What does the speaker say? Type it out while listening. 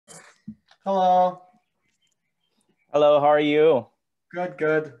Hello. Hello, how are you? Good,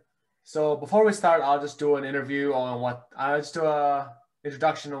 good. So before we start, I'll just do an interview on what I'll just do a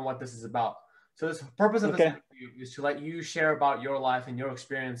introduction on what this is about. So this purpose of this Okay. interview is to let you share about your life and your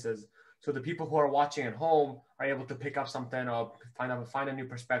experiences, so the people who are watching at home are able to pick up something or find a new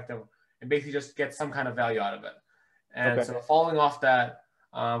perspective and basically just get some kind of value out of it. And Okay. so following off that,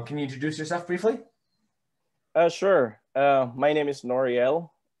 can you introduce yourself briefly? Sure. My name is Noriel.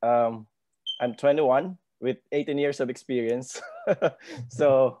 Um, I'm 21 with 18 years of experience.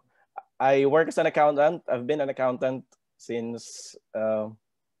 So I work as an accountant. I've been an accountant since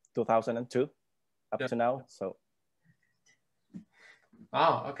 2002 up Yeah. to now. So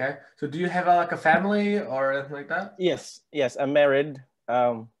Oh, okay. So do you have like a family or anything like that? yes, I'm married.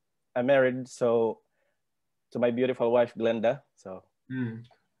 I'm married. So to my beautiful wife Glenda. So Hmm.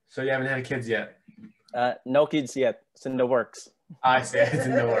 So you haven't had kids yet? no kids yet. It's in the works. I see. It's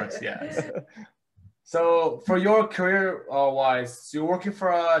in the works. Yes. So for your career wise, so you're working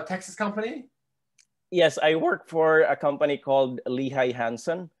for a Texas company? Yes, I work for a company called Lehigh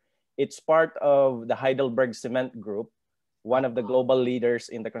Hansen. It's part of the Heidelberg Cement Group, one of the global leaders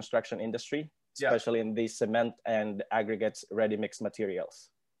in the construction industry, Yeah. especially in the cement and aggregates ready mix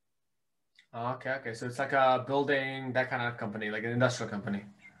materials. Okay, okay. So it's like a building, that kind of company, like an industrial company.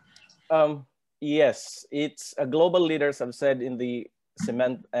 Um, yes, it's a global leader, as I've said, in the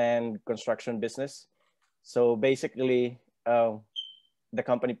cement and construction business. So basically, the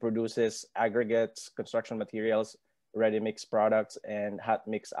company produces aggregates, construction materials, ready mix products, and hot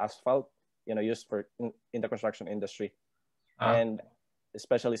mix asphalt, used for in the construction industry, Uh, and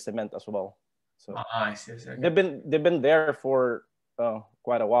especially cement as well. So I see, I see. Okay. they've been there for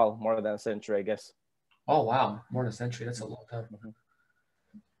quite a while, more than a century, I guess. Oh, wow. More than a century. That's a long time. Mhm.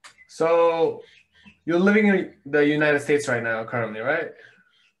 So you're living in the United States right now, currently, right?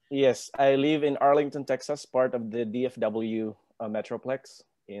 Yes, I live in Arlington, Texas, part of the DFW Metroplex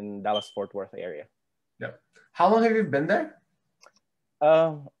in Dallas Fort Worth area. Yep. How long have you been there?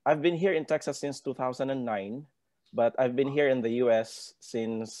 I've been here in Texas since 2009, but I've been here in the US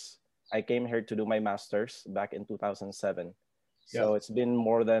since I came here to do my master's back in 2007. So Yep. it's been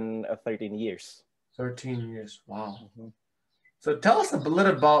more than 13 years. 13 years. Wow. Mhm. So tell us a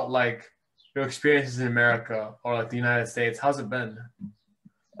little about like your experiences in America or like the United States. How's it been?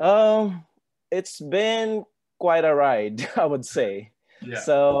 Um, it's been quite a ride, I would say. Yeah.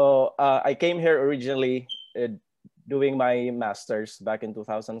 So I came here originally doing my master's back in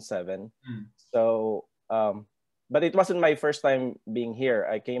 2007. Mm. So, but it wasn't my first time being here.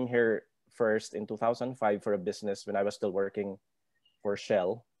 I came here first in 2005 for a business when I was still working for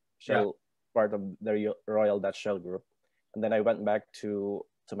Shell. Yeah. Shell, part of the Royal Dutch Shell Group. And then I went back to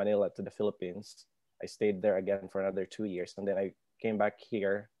Manila, to the Philippines. I stayed there again for another 2 years. And then I came back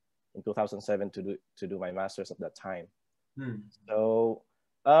here in 2007 to do my master's at that time. Mm. So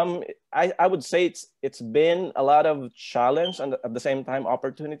um, I would say it's been a lot of challenge and at the same time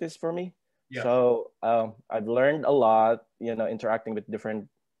opportunities for me. Yeah. So I've learned a lot, interacting with different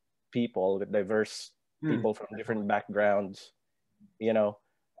people, with diverse Mm. people from different backgrounds,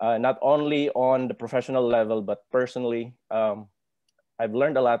 not only on the professional level, but personally. I've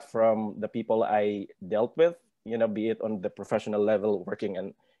learned a lot from the people I dealt with, be it on the professional level, working Yeah.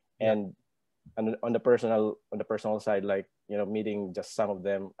 and on the personal side, like meeting just some of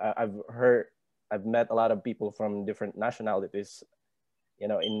them. I've met a lot of people from different nationalities.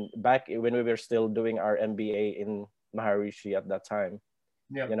 In back when we were still doing our MBA in Maharishi at that time,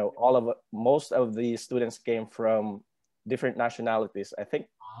 Yeah. most of the students came from different nationalities. I think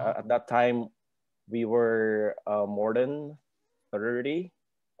at that time we were more than 30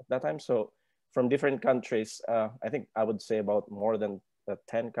 at that time. So from different countries, I think I would say about more than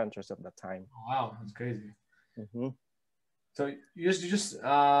 10 countries at that time. Oh, wow, that's crazy. Hmm. So you just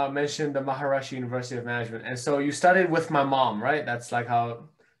mentioned the Maharashi University of Management, and so you studied with my mom, right? That's like how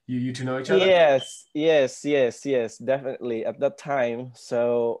you two know each other. Yes, definitely at that time.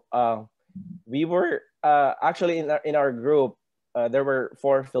 So we were actually in our group. There were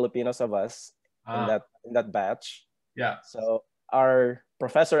four Filipinos of us in Ah, that batch. yeah. So our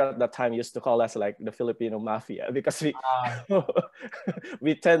professor at that time used to call us like the Filipino mafia because we Ah,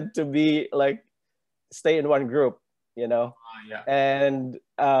 we tend to be like stay in one group, you know. yeah. And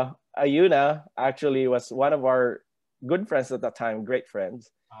Ayuna actually was one of our good friends at that time, great friends.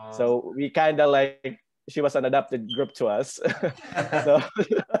 Uh, So we kind of like she was an adopted group to us. So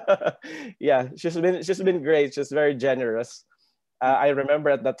yeah, she's been great. She's very generous. I remember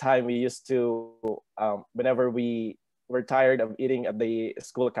at that time we used to whenever we were tired of eating at the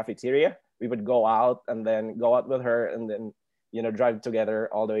school cafeteria, we would go out and then go out with her and then drive together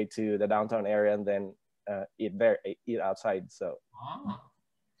all the way to the downtown area and then eat there, eat outside. So Ah.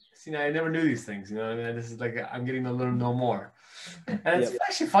 See, I never knew these things. You know what I mean? This is like I'm getting to learn no more. And it's yep.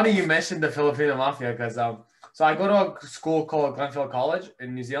 actually funny you mentioned the Filipino mafia because so I go to a school called Glenfield College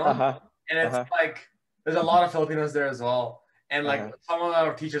in New Zealand, Uh-huh. and it's Uh-huh. like there's a lot of Filipinos there as well. And like Uh-huh. some of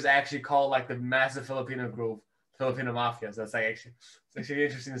our teachers actually call like the massive Filipino group Filipino mafia. So it's actually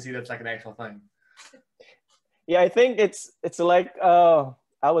interesting to see that's like an actual thing. Yeah, I think it's like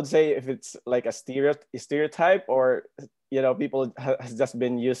I would say if it's like a stereotype, or people has just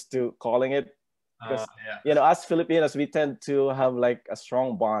been used to calling it, because Yeah. us Filipinos, we tend to have like a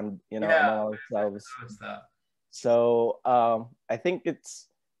strong bond Yeah, among I ourselves. noticed that. So I think it's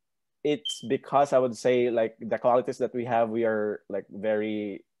because I would say like the qualities that we have, we are like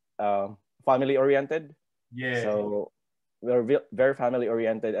very family oriented. Yeah. So we're very family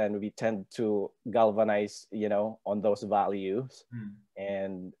oriented, and we tend to galvanize on those values. Hmm.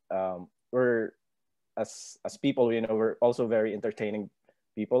 And we're as people, we're also very entertaining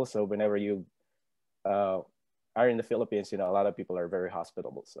people. So whenever you are in the Philippines, a lot of people are very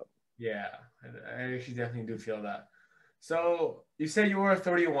hospitable. So Yeah, I actually definitely do feel that. So you said you were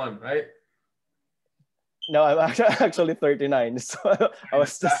 31, right? no, I'm actually 39. So I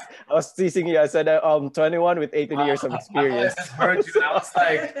was teasing you. I said 21 with 18 years of I thought I experience. just heard you, and I was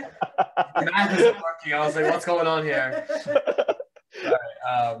like, the math isn't working. I was like, what's going on here? All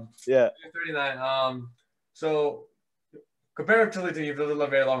right. Yeah. You're 39. So comparatively to you've lived a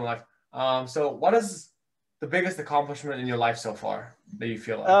very long life. So what is the biggest accomplishment in your life so far that you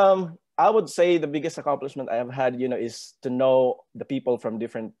feel like? I would say the biggest accomplishment I have had, is to know the people from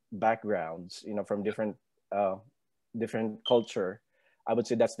different backgrounds, from uh, different culture. I would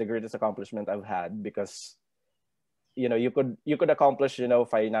say that's the greatest accomplishment I've had, because you could accomplish,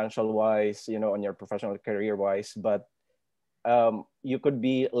 financial wise, on your professional career wise, but you could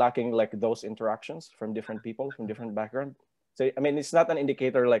be lacking like those interactions from different people from different background. So I mean, it's not an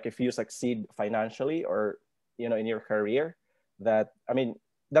indicator like if you succeed financially or in your career. That, I mean,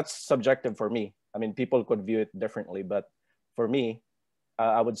 that's subjective for me. I mean, people could view it differently, but for me,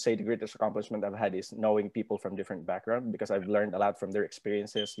 I would say the greatest accomplishment I've had is knowing people from different background, because I've learned a lot from their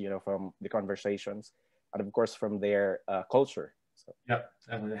experiences, from the conversations, and of course from their culture. So Yep,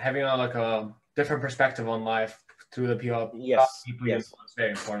 and having like a different perspective on life through the people, yes, people you know yes, is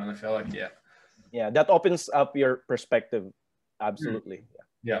very important. I feel like yeah, that opens up your perspective. Hmm. Absolutely.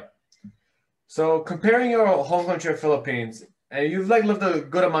 Yeah. So comparing your home country of Philippines, and you've like lived a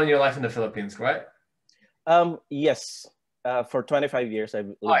good amount of your life in the Philippines, correct? Yes. For 25 years I've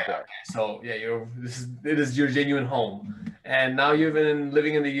Oh lived yeah. there. Okay. So yeah, it is your genuine home, and now you've been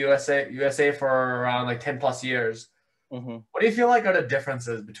living in the USA for around like 10 plus years. Hmm. What do you feel like are the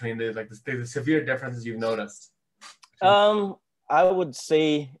differences between the severe differences you've noticed? I would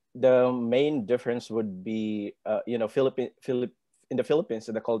say the main difference would be, in the Philippines,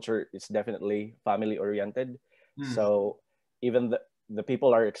 the culture is definitely family oriented. Hmm. So even the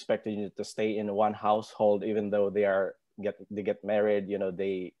people are expecting you to stay in one household, even though they get married,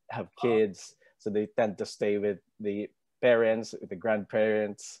 they have kids, so they tend to stay with the parents, with the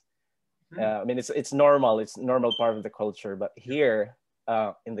grandparents. Hmm. I mean, it's normal. It's normal part of the culture. But here,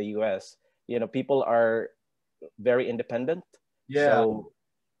 in the U.S., people are very independent. Yeah. So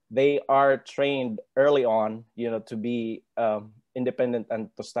they are trained early on, to be independent and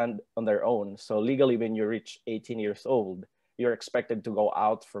to stand on their own. So legally, when you reach 18 years old, you're expected to go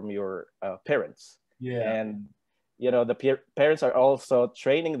out from your parents. Yeah. And the parents are also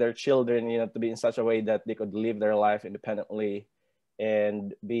training their children, to be in such a way that they could live their life independently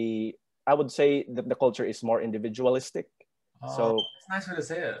and be. I would say that the culture is more individualistic. Oh, So it's a nice way to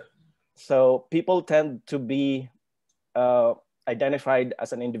say it. people tend to be uh, identified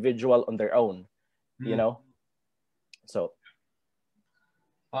as an individual on their own, you Hmm. know. So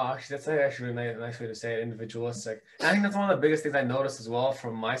Oh, actually, that's actually a nice way to say it, individualistic. And I think that's one of the biggest things I noticed as well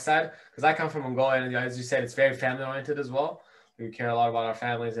from my side, because I come from Mongolia, and as you said, it's very family oriented as well. We care a lot about our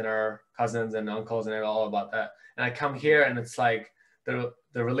families and our cousins and uncles and all about that. And I come here, and it's like the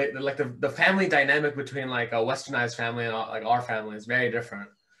family dynamic between like a westernized family and like our family is very different.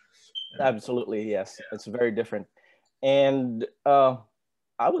 And absolutely, yes, it's very different. And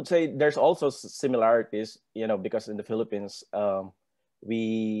I would say there's also similarities, because in the Philippines,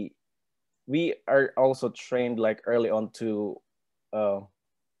 we we are also trained like early on uh,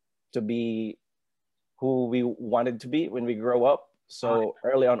 to be who we wanted to be when we grow up. So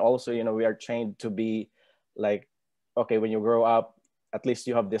early on also, we are trained to be like, okay, when you grow up, at least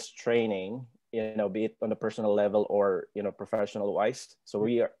you have this training, be it on a personal level or, professional wise. So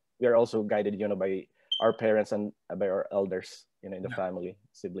we are also guided, by our parents and by our elders, in the family,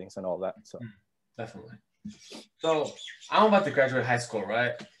 siblings and all that. So Definitely. So I'm about to graduate high school,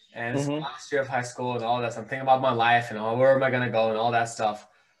 right? And it's the last year of high school and all that. So I'm thinking about my life and where am I gonna go and all that stuff.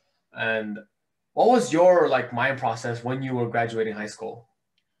 And what was your like mind process when you were graduating high school?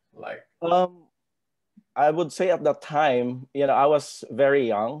 Like, I would say at that time, I was very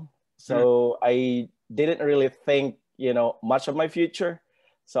young, so I didn't really think, much of my future.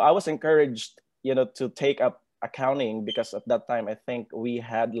 So I was encouraged, to take up accounting because at that time I think we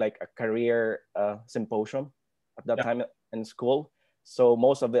had like a career symposium at that time in school. So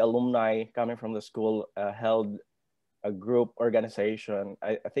most of the alumni coming from the school held a group organization.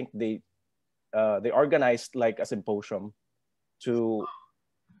 I think they organized like a symposium to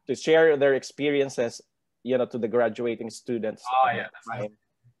share their experiences, to the graduating students at that time.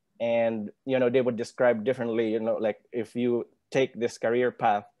 And they would describe differently, like if you take this career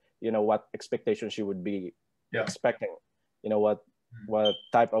path, what expectations you would be expecting, what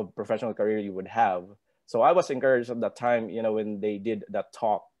type of professional career you would have. So I was encouraged at that time, when they did that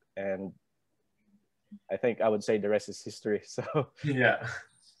talk, and I think I would say the rest is history. So yeah.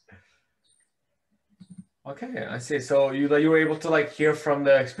 Okay, I see. So you were able to like hear from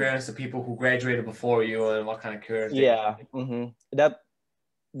the experience of people who graduated before you and what kind of careers they. yeah,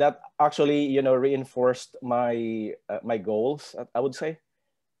 that actually reinforced my my goals, I would say.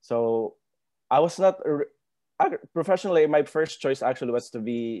 So I was not professionally, my first choice actually was to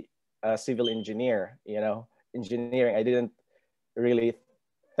be a civil engineer. Engineering, I didn't really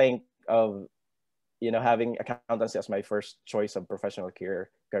think of having accountancy as my first choice of professional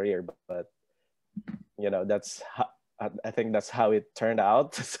career, but that's how, I think that's how it turned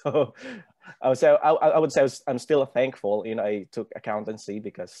out. So I would say I'm still thankful. I took accountancy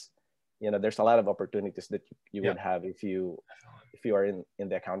because there's a lot of opportunities that you would have if you are in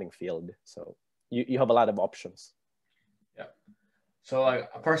the accounting field. So you have a lot of options. Yeah. So like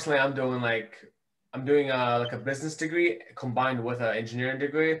personally, I'm doing like a business degree combined with an engineering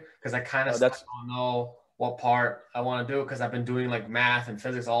degree because I kind of don't know what part I want to do because I've been doing like math and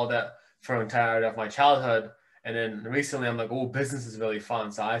physics all that for the entirety of my childhood. And then recently I'm like, oh, business is really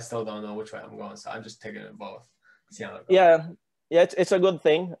fun. So I still don't know which way I'm going. So I'm just taking it both. See how it goes. Yeah, it's a good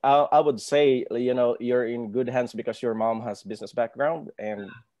thing. I would say, you're in good hands because your mom has business background, and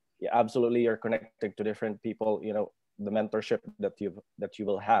absolutely you're connected to different people. The mentorship that you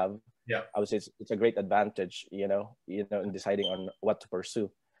will have. Yeah, I would say it's a great advantage. In deciding on what to pursue.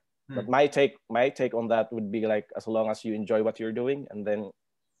 But my take on that would be like, as long as you enjoy what you're doing, and then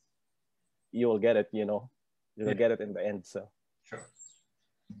you will get it. You'll get it in the end. So sure.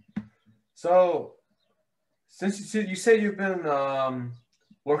 So since you say you've been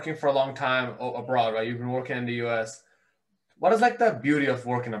working for a long time abroad, right? You've been working in the U.S. What is like the beauty of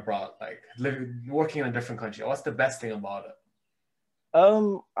working abroad? Like working in a different country. What's the best thing about it?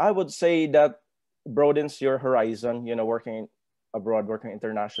 I would say that broadens your horizon. Working abroad, working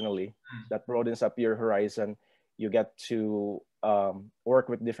internationally, that broadens up your horizon. You get to work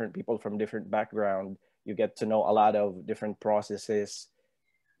with different people from different background. You get to know a lot of different processes,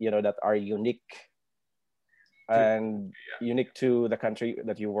 that are unique and unique to the country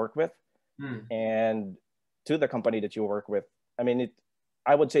that you work with and to the company that you work with. I mean,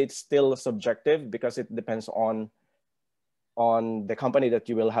 I would say it's still subjective because it depends on the company that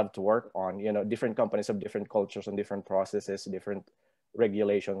you will have to work on. Different companies have different cultures and different processes, different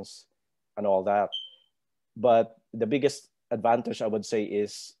regulations and all that. But the biggest advantage I would say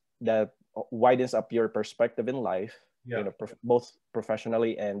is that widens up your perspective in life, both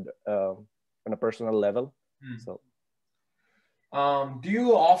professionally and on a personal level. So do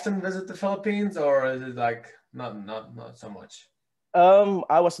you often visit the Philippines, or is it like not so much?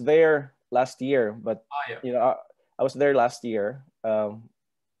 I was there last year, but I was there last year.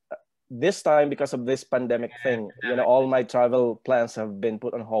 This time, because of this pandemic thing, all my travel plans have been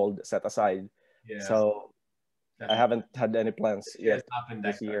put on hold, set aside. So I haven't had any plans yet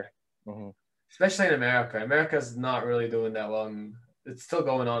this year. Especially in America. America's not really doing that well. And it's still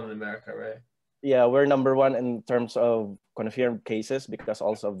going on in America, right? Yeah, we're number one in terms of confirmed cases because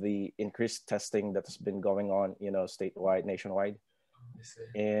also of the increased testing that has been going on, statewide, nationwide.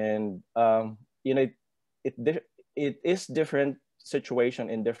 And it is different situation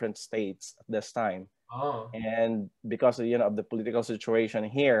in different states at this time. And because of the political situation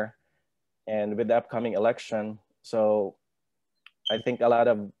here, and with the upcoming election, so I think a lot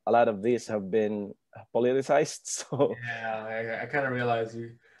of these have been politicized. So I kind of realized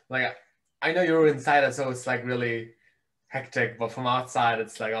I know you were inside it, so it's like really hectic, but from outside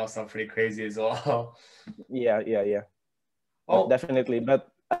it's like also pretty crazy as well. Yeah. Definitely. But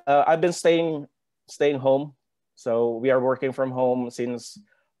I've been staying staying home. So we are working from home since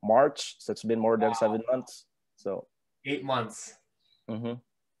March. So it's been more than 7 months. So 8 months. mm-hmm.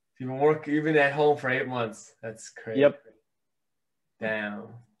 You've been at home for 8 months. That's crazy. Yep. Damn.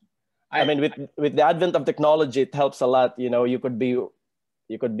 I mean, with the advent of technology, it helps a lot. You know, you could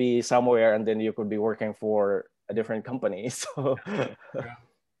be somewhere and then you could be working for a different company. So Yeah.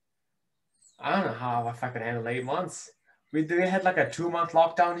 I don't know how if I could handle 8 months. We had like a 2 month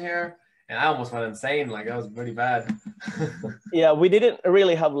lockdown here, and I almost went insane. Like that was pretty bad. yeah, we didn't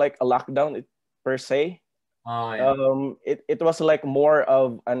really have like a lockdown per se. Oh yeah. It was like more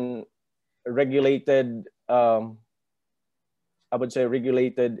of an regulated, I would say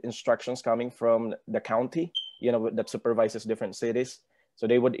regulated instructions coming from the county, you know, that supervises different cities. So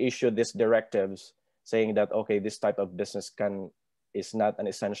they would issue these directives saying that, okay, this type of business is not an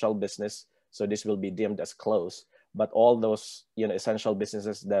essential business. So this will be deemed as closed. But all those, you know, essential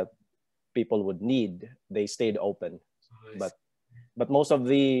businesses that people would need, they stayed open. Nice. But most of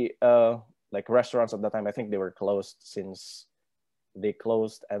the like restaurants at that time, I think they were closed since they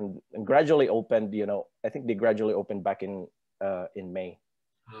closed and gradually opened. You know, I think they gradually opened back in May.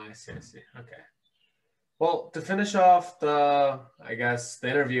 Oh, I see. Okay. Well, to finish off the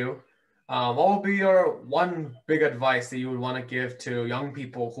interview, what would be your one big advice that you would want to give to young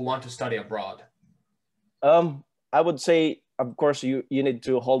people who want to study abroad? I would say, of course, you need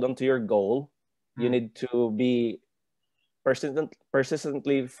to hold on to your goal. You need to be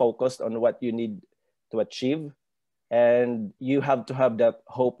persistently focused on what you need to achieve, and you have to have that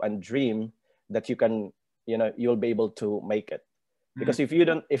hope and dream that you can, you know, you'll be able to make it. Because if you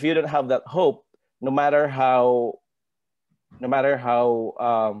don't have that hope, no matter how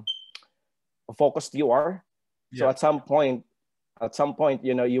focused you are, so at some point,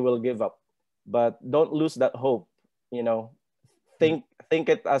 you know, you will give up. But don't lose that hope. You know, think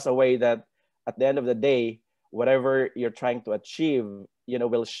it as a way that at the end of the day, whatever you're trying to achieve, you know,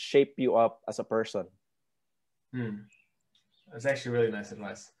 will shape you up as a person. That's actually really nice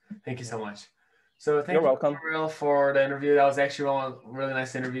advice. Thank you so much. So thank You're welcome, Noriel, for the interview. That was actually a really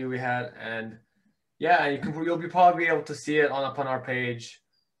nice interview we had, and yeah, you'll probably be able to see it on our page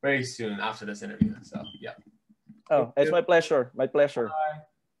very soon after this interview. So yeah. oh, it's my pleasure. Bye.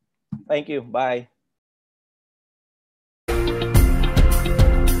 Thank you. Bye.